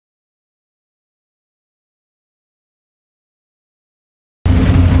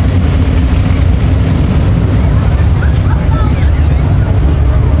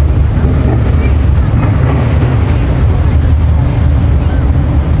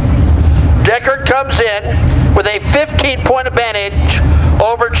comes in with a 15-point advantage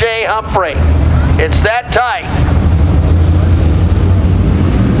over Jay Humphrey. It's that tight.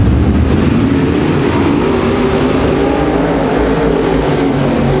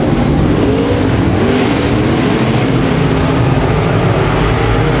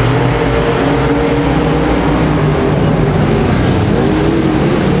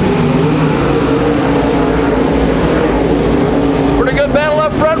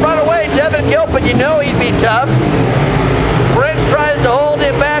 But you know he'd be tough. Prince tries to hold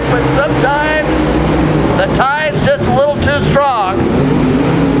him back, but sometimes the tide's just a little too strong.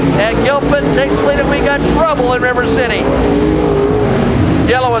 And Gilpin takes the lead, and we got trouble in River City.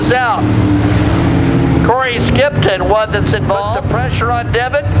 Yellow is out. Corey Skipton, one that's involved. Put the pressure on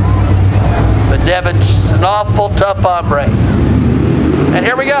Devin, but Devin's an awful tough hombre. And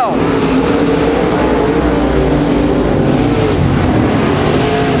here we go.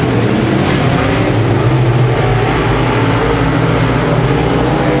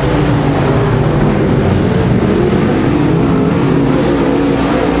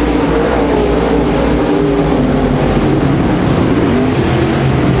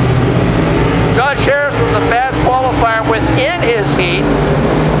 Within his heat,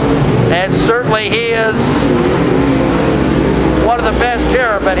 and certainly he is one of the best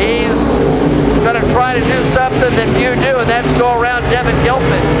here, but he's going to try to do something that few do, and that's go around Devin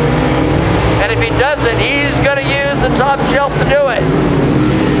Gilpin. And if he doesn't, he's going to use the top shelf to do it.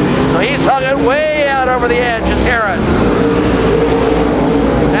 So he's hung it way out over the edge as Harris.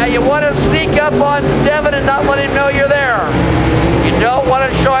 Now you want to sneak up on Devin and not let him know you're there. You don't want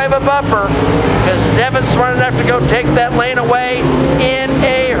to show him a bumper, because Devin's smart enough to go take that lane away in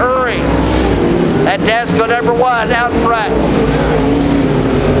a hurry. And Dasco number 1 out front.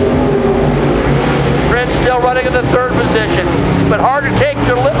 Prince still running in the 3rd position, but hard to take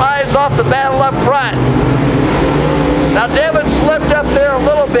your eyes off the battle up front. Now Devin slipped up there a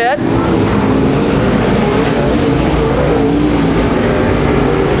little bit.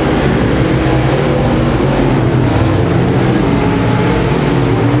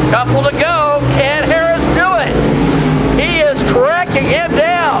 Couple to go. Can Harris do it? He is tracking him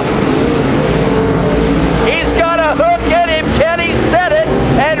down. He's got a hook in him. Can he set it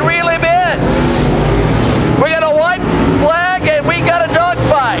and reel him in? We got a white flag and we got a dog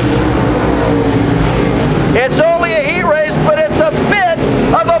fight. It's only a heat race, but it's a bit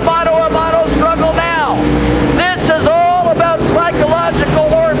of a mano-a-mano struggle now. This is all about psychological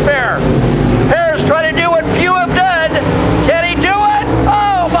warfare. Harris trying to do what few have done. Can he do it?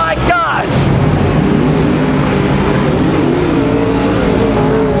 Oh my gosh!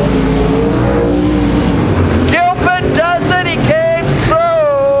 Gilpin does it. He came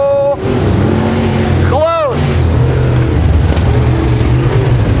so close.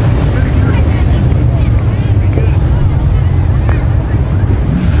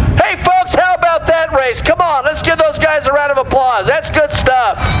 Hey folks, how about that race? Come on, let's give those guys a round of applause. That's good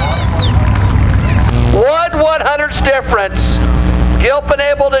stuff. 1/100th difference. Gilpin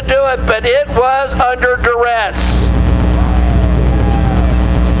able to do it, but it was under duress.